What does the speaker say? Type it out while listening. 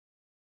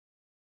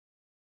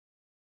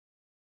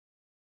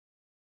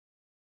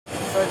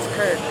So it's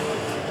Kurt.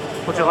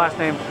 What's your last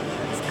name?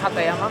 It's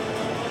Katayama.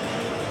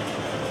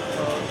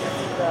 So this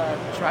is the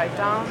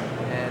Triton,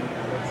 and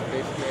it's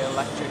basically an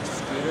electric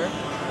scooter.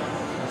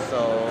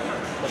 So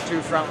the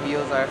two front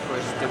wheels are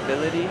for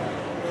stability,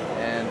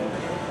 and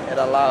it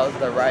allows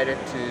the rider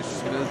to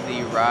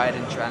smoothly ride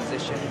and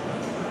transition.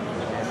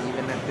 And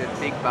even if there's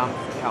big bumps,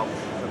 it helps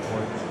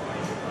support.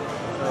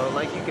 So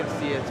like you can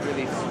see, it's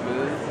really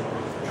smooth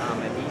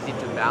and easy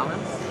to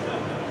balance.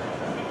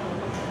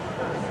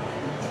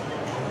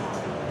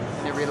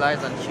 And it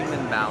relies on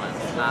human balance,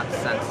 not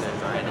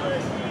sensors or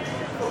anything.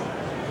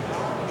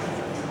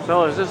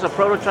 So is this a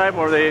prototype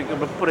or are they going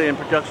to put it in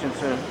production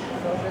soon?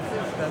 So this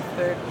is the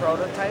third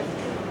prototype.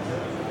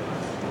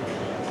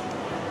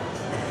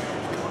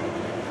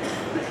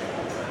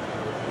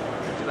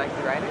 Would you like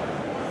to ride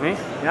it? Me?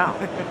 Yeah.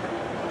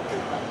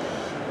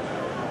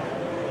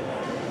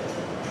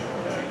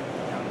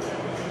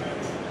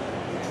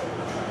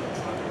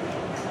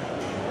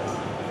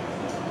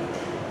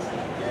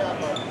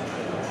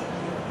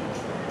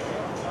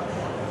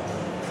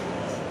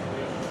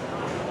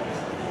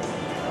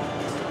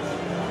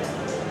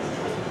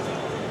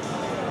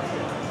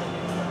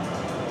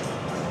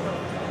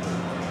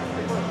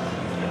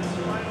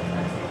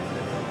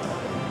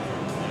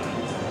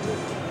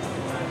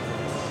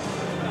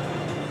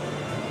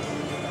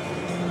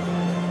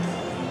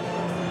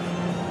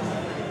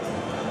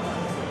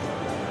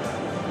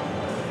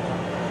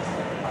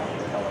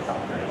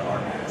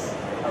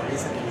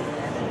 Recently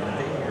ended in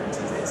vineyards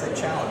is a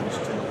challenge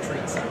to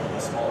treat some of the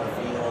smaller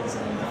fields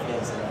and the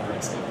fields that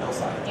are steep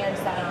hillside. And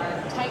that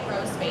are tight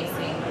row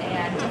spacing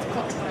and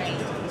difficult terrain.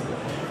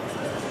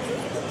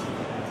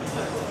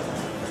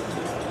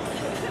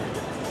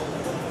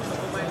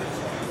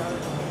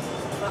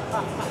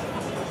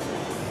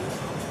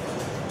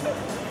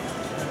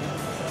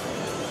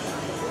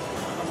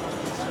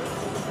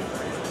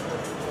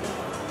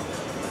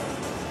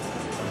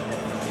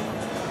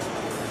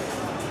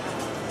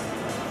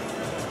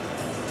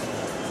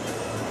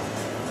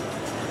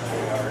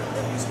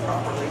 Used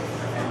properly,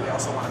 and we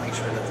also want to make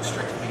sure that the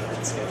strict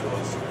maintenance schedule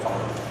is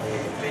followed.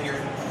 A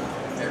vineyard,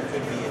 there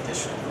could be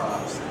additional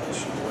crops,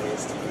 additional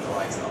ways to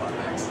utilize the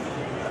RMAX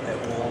that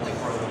will only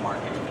grow the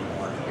market.